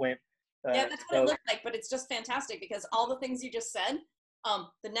close and squint. Yeah, that's what it looked like, but it's just fantastic, because all the things you just said.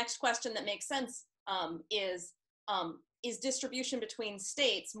 The next question that makes sense is distribution between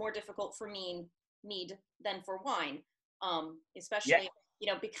states more difficult for mead than for wine? Especially,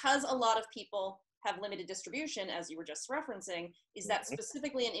 you know, because a lot of people have limited distribution, as you were just referencing. Is that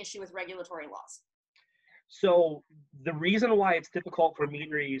specifically an issue with regulatory laws? So the reason why it's difficult for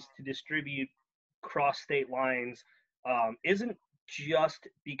meaderies to distribute cross state lines isn't just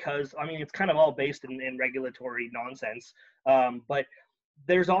because, I mean, it's kind of all based in regulatory nonsense, but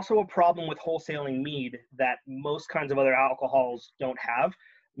there's also a problem with wholesaling mead that most kinds of other alcohols don't have.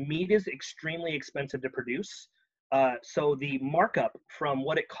 Mead is extremely expensive to produce. So the markup from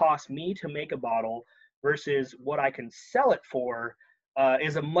what it costs me to make a bottle versus what I can sell it for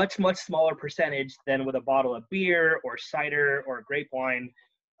is a much, much smaller percentage than with a bottle of beer or cider or grape wine.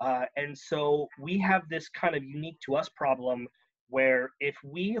 And so we have this kind of unique to us problem where if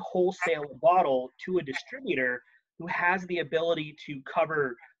we wholesale a bottle to a distributor who has the ability to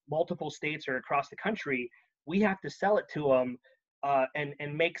cover multiple states or across the country, we have to sell it to them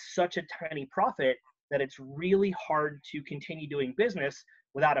and make such a tiny profit that it's really hard to continue doing business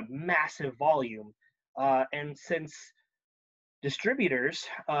without a massive volume. And since distributors,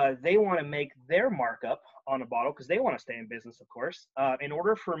 they want to make their markup on a bottle because they want to stay in business, of course. In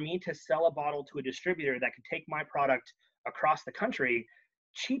order for me to sell a bottle to a distributor that could take my product across the country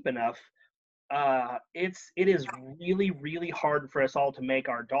cheap enough, it is really, really hard for us all to make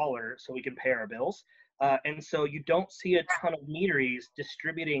our dollar so we can pay our bills. And so you don't see a ton of meaderies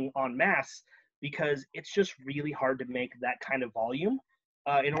distributing en masse because it's just really hard to make that kind of volume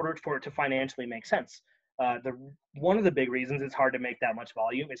in order for it to financially make sense. One of the big reasons it's hard to make that much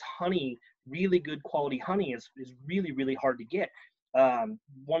volume is honey. Really good quality honey is really, really hard to get.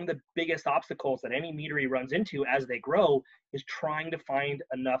 One of the biggest obstacles that any meadery runs into as they grow is trying to find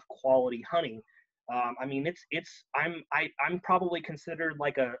enough quality honey. I mean, I'm probably considered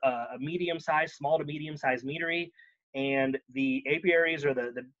like a medium-sized, small to medium-sized meadery, and the apiaries or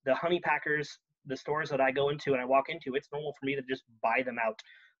the honey packers, the stores that I go into and I walk into, it's normal for me to just buy them out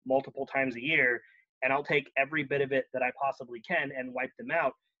multiple times a year, and I'll take every bit of it that I possibly can and wipe them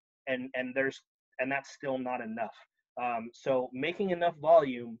out, and that's still not enough. So making enough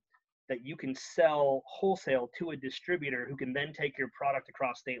volume that you can sell wholesale to a distributor who can then take your product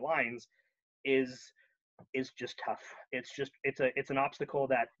across state lines is just tough. It's an obstacle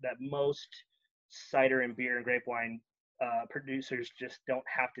that most cider and beer and grape wine producers just don't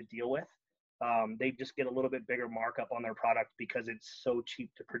have to deal with. They just get a little bit bigger markup on their product because it's so cheap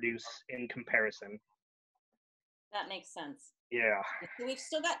to produce in comparison. That makes sense. Yeah. So we've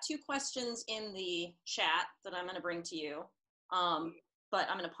still got 2 questions in the chat that I'm going to bring to you. But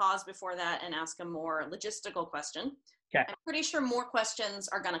I'm going to pause before that and ask a more logistical question. Okay. I'm pretty sure more questions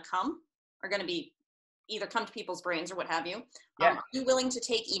are going to be either come to people's brains or what have you. Yeah. Are you willing to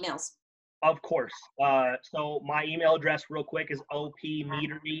take emails? Of course. So my email address real quick is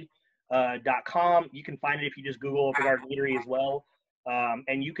opmeadery.com. You can find it if you just Google Oppegaard Meadery as well.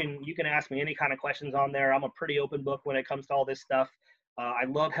 And you can ask me any kind of questions on there. I'm a pretty open book when it comes to all this stuff. I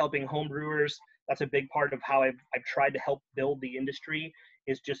love helping home brewers. That's a big part of how I've tried to help build the industry,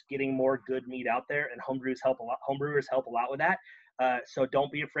 is just getting more good mead out there, and homebrewers help a lot with that. So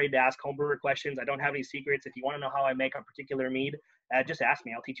don't be afraid to ask homebrewer questions. I don't have any secrets. If you want to know how I make a particular mead, just ask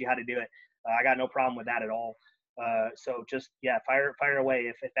me. I'll teach you how to do it. I got no problem with that at all. So just, yeah, fire away.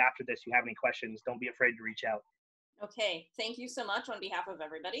 If after this you have any questions, don't be afraid to reach out. Okay, thank you so much on behalf of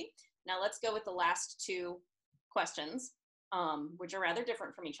everybody. Now let's go with the last 2 questions, which are rather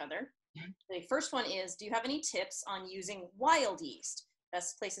different from each other. The first one is, do you have any tips on using wild yeast?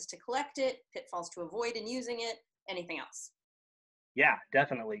 Best places to collect it, pitfalls to avoid in using it, anything else? Yeah,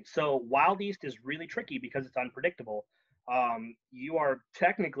 definitely. So wild yeast is really tricky because it's unpredictable. You are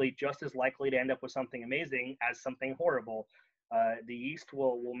technically just as likely to end up with something amazing as something horrible. The yeast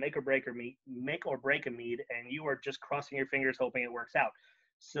will make or break a mead, and you are just crossing your fingers hoping it works out.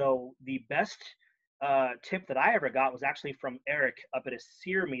 So the best tip that I ever got was actually from Eric up at a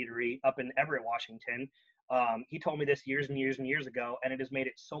Sear meadery up in Everett, Washington. He told me this years and years and years ago, and it has made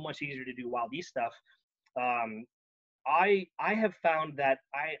it so much easier to do wild yeast stuff. I have found that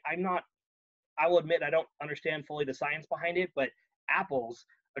I will admit I don't understand fully the science behind it, but apples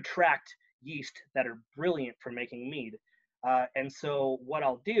attract yeast that are brilliant for making mead. And so what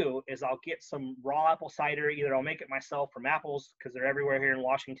I'll do is I'll get some raw apple cider. Either I'll make it myself from apples because they're everywhere here in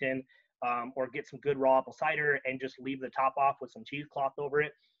Washington, or get some good raw apple cider and just leave the top off with some cheesecloth over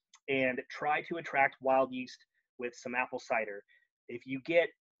it, and try to attract wild yeast with some apple cider. If you get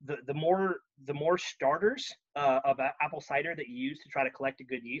the more starters of apple cider that you use to try to collect a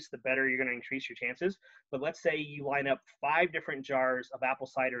good yeast, the better you're going to increase your chances. But let's say you line up 5 different jars of apple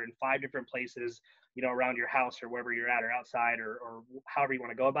cider in 5 different places, around your house or wherever you're at, or outside, or however you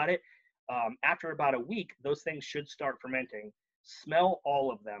want to go about it. After about a week, those things should start fermenting. Smell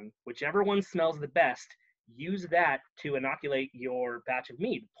all of them. Whichever one smells the best, use that to inoculate your batch of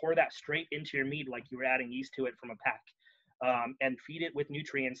mead. Pour that straight into your mead like you were adding yeast to it from a pack. And feed it with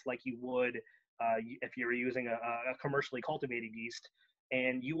nutrients like you would if you were using a commercially cultivated yeast,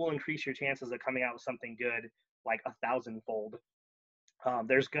 and you will increase your chances of coming out with something good like 1,000-fold.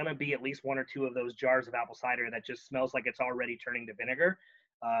 There's going to be at least 1 or 2 of those jars of apple cider that just smells like it's already turning to vinegar,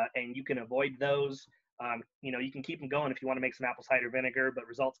 and you can avoid those. You can keep them going if you want to make some apple cider vinegar, but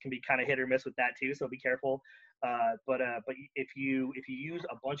results can be kind of hit or miss with that too. So be careful. But if you use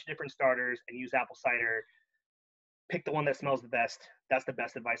a bunch of different starters and use apple cider, pick the one that smells the best. That's the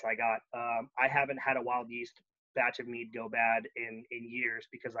best advice I got. I haven't had a wild yeast batch of mead go bad in years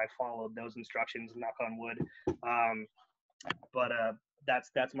because I followed those instructions, knock on wood. But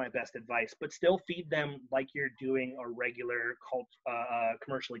that's my best advice. But still feed them like you're doing a regular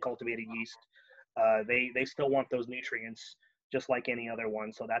commercially cultivated yeast. They still want those nutrients just like any other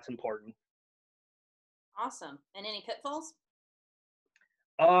one, so that's important. Awesome. And any pitfalls?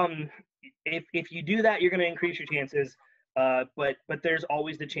 If you do that, you're going to increase your chances. But there's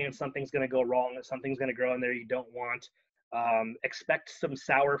always the chance something's going to go wrong, that something's going to grow in there you don't want. Expect some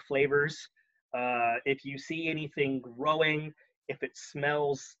sour flavors. If you see anything growing, if it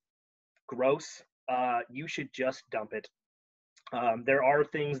smells gross, you should just dump it. There are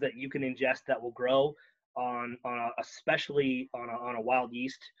things that you can ingest that will grow especially on a wild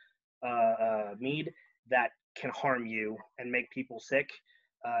yeast mead that can harm you and make people sick.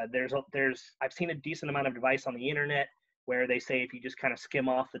 I've seen a decent amount of advice on the internet where they say if you just kind of skim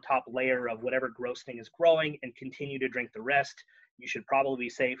off the top layer of whatever gross thing is growing and continue to drink the rest, you should probably be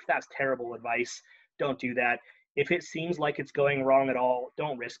safe. That's terrible advice. Don't do that. If it seems like it's going wrong at all,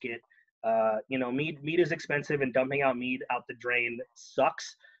 don't risk it. Mead is expensive, and dumping out mead out the drain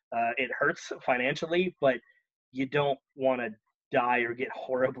sucks. It hurts financially, but you don't want to die or get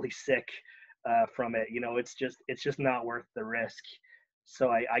horribly sick from it. It's just not worth the risk.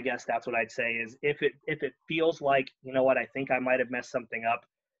 So I guess that's what I'd say is if it feels like, I think I might have messed something up,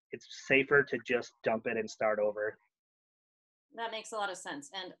 it's safer to just dump it and start over. That makes a lot of sense.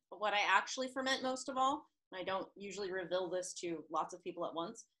 And what I actually ferment most of all, and I don't usually reveal this to lots of people at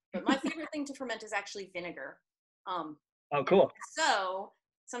once, but my favorite thing to ferment is actually vinegar. Oh, cool. So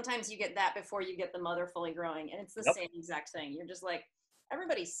sometimes you get that before you get the mother fully growing, and it's the same exact thing. You're just like,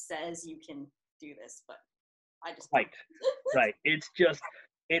 everybody says you can do this, but I just right.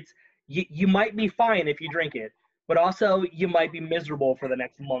 You might be fine if you drink it, but also you might be miserable for the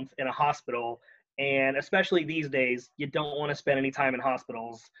next month in a hospital. And especially these days, you don't want to spend any time in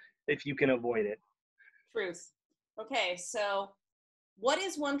hospitals if you can avoid it. Truth. Okay, so what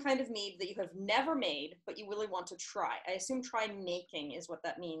is one kind of mead that you have never made, but you really want to try? I assume try making is what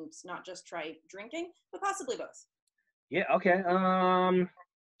that means, not just try drinking, but possibly both. Yeah, okay.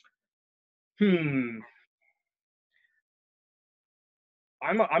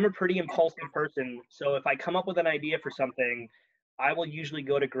 I'm a pretty impulsive person, so if I come up with an idea for something, I will usually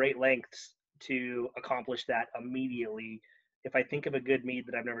go to great lengths to accomplish that immediately if I think of a good mead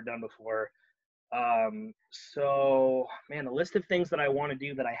that I've never done before. So, man, the list of things that I want to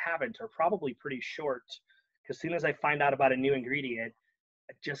do that I haven't are probably pretty short, because as soon as I find out about a new ingredient,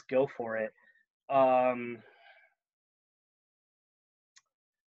 I just go for it.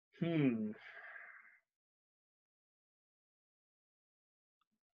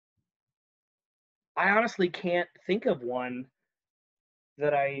 I honestly can't think of one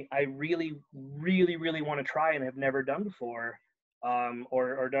that I really, really, really want to try and have never done before,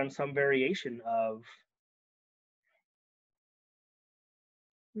 or done some variation of.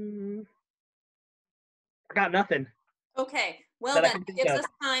 I got nothing. Okay, well then, it gives us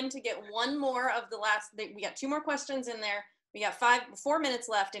time to get one more of the last. We got 2 more questions in there. We got 4 minutes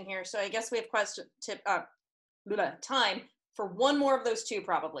left in here, so I guess we have time for one more of those 2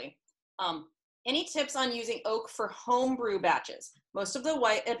 probably. Any tips on using oak for homebrew batches? Most of the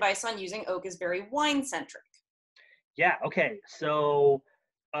advice on using oak is very wine-centric. Yeah, okay. So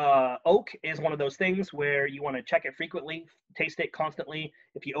oak is one of those things where you want to check it frequently, taste it constantly.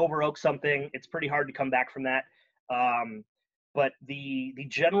 If you over oak something, it's pretty hard to come back from that. But the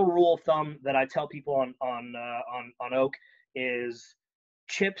general rule of thumb that I tell people on oak is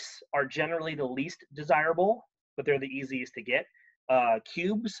chips are generally the least desirable, but they're the easiest to get.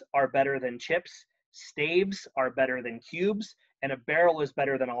 Cubes are better than chips. Staves are better than cubes, and a barrel is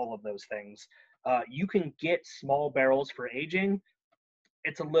better than all of those things. You can get small barrels for aging.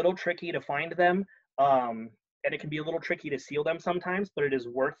 It's a little tricky to find them, and it can be a little tricky to seal them sometimes, but it is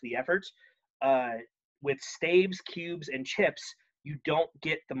worth the effort. With staves, cubes, and chips, you don't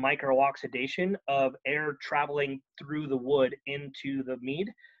get the micro-oxidation of air traveling through the wood into the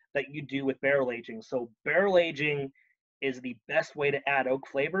mead that you do with barrel aging. So barrel aging is the best way to add oak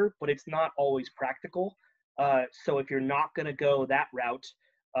flavor, but it's not always practical. So if you're not going to go that route,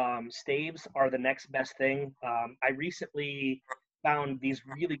 staves are the next best thing. I recently found these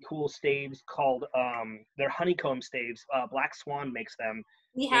really cool staves called, they're honeycomb staves. Black Swan makes them.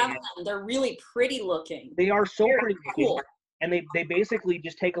 We have them. They're really pretty looking. They are so pretty looking. Cool. and they basically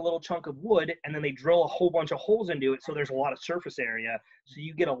just take a little chunk of wood and then they drill a whole bunch of holes into it, so there's a lot of surface area, so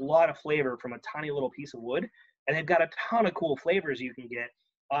you get a lot of flavor from a tiny little piece of wood. And they've got a ton of cool flavors you can get.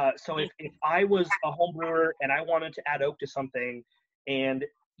 So if I was a home brewer and I wanted to add oak to something, and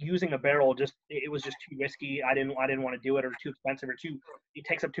using a barrel it was just too risky, I didn't want to do it, or too expensive, or it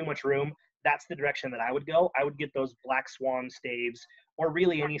takes up too much room, that's the direction that I would go. I would get those Black Swan staves, or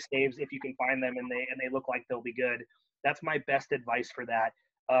really any staves if you can find them and they look like they'll be good. That's my best advice for that.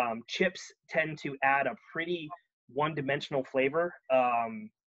 Chips tend to add a pretty one-dimensional flavor.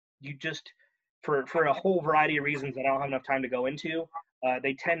 You just for a whole variety of reasons that I don't have enough time to go into,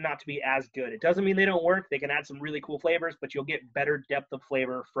 they tend not to be as good. It doesn't mean they don't work. They can add some really cool flavors, but you'll get better depth of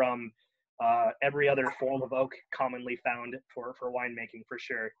flavor from every other form of oak commonly found for winemaking, for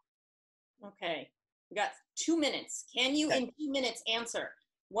sure. Okay, we got 2 minutes. Can you, Okay. in 2 minutes, answer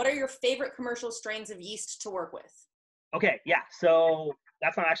what are your favorite commercial strains of yeast to work with? Okay, yeah. So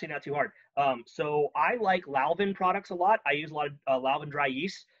that's not too hard. So I like Lalvin products a lot. I use a lot of Lalvin dry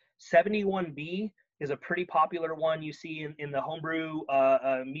yeast. 71B is a pretty popular one you see in the homebrew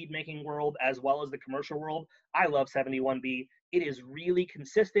mead making world as well as the commercial world. I love 71B. It is really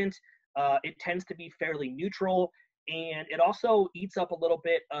consistent. It tends to be fairly neutral, and it also eats up a little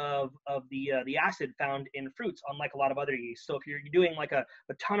bit of the acid found in fruits, unlike a lot of other yeast. So if you're doing like a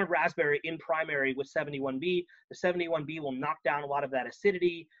ton of raspberry in primary with 71B, the 71B will knock down a lot of that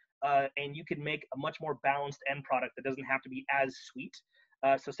acidity, and you can make a much more balanced end product that doesn't have to be as sweet.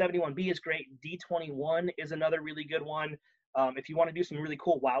 So 71B is great. D21 is another really good one. If you want to do some really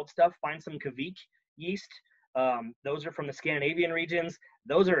cool wild stuff, find some Kvik yeast. Those are from the Scandinavian regions.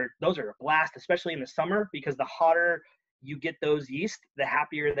 Those are a blast, especially in the summer, because the hotter you get those yeast, the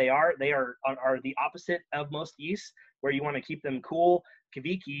happier they are. They are the opposite of most yeast, where you want to keep them cool.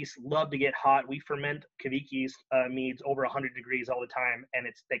 Kvik yeast love to get hot. We ferment Kvik yeast meads over 100 degrees all the time, and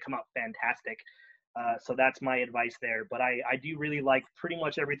they come out fantastic. So that's my advice there. But I do really like pretty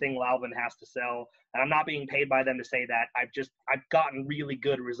much everything Lalvin has to sell. And I'm not being paid by them to say that. I've gotten really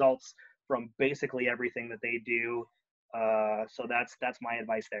good results from basically everything that they do. So that's my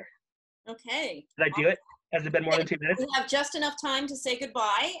advice there. Okay. Did I do it? Has it been more than 2 minutes? We have just enough time to say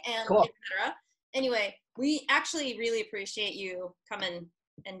goodbye and Cool. etc. Anyway, we actually really appreciate you coming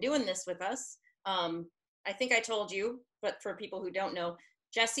and doing this with us. I think I told you, but for people who don't know,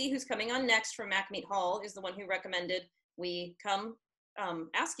 Jesse, who's coming on next from Mac Meat Hall, is the one who recommended we come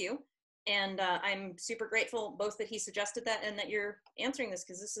ask you. And I'm super grateful both that he suggested that and that you're answering this,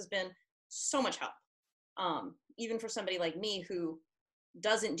 because this has been so much help, even for somebody like me who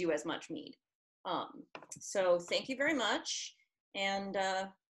doesn't do as much mead. So thank you very much. And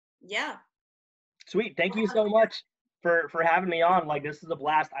yeah. Sweet. Thank you so much for having me on. Like, this is a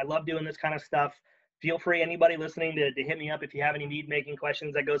blast. I love doing this kind of stuff. Feel free, anybody listening, to hit me up if you have any mead making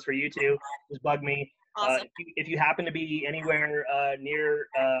questions. That goes for you too. Just bug me. Awesome. If you happen to be anywhere near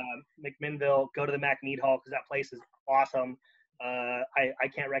McMinnville, go to the Mac Mead Hall, because that place is awesome. I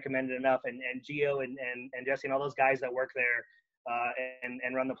can't recommend it enough. And Gio and Jesse and all those guys that work there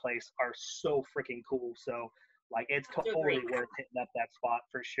and run the place are so freaking cool. So like, it's totally worth hitting up that spot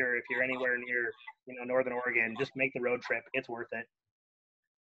for sure. If you're anywhere near Northern Oregon, just make the road trip. It's worth it.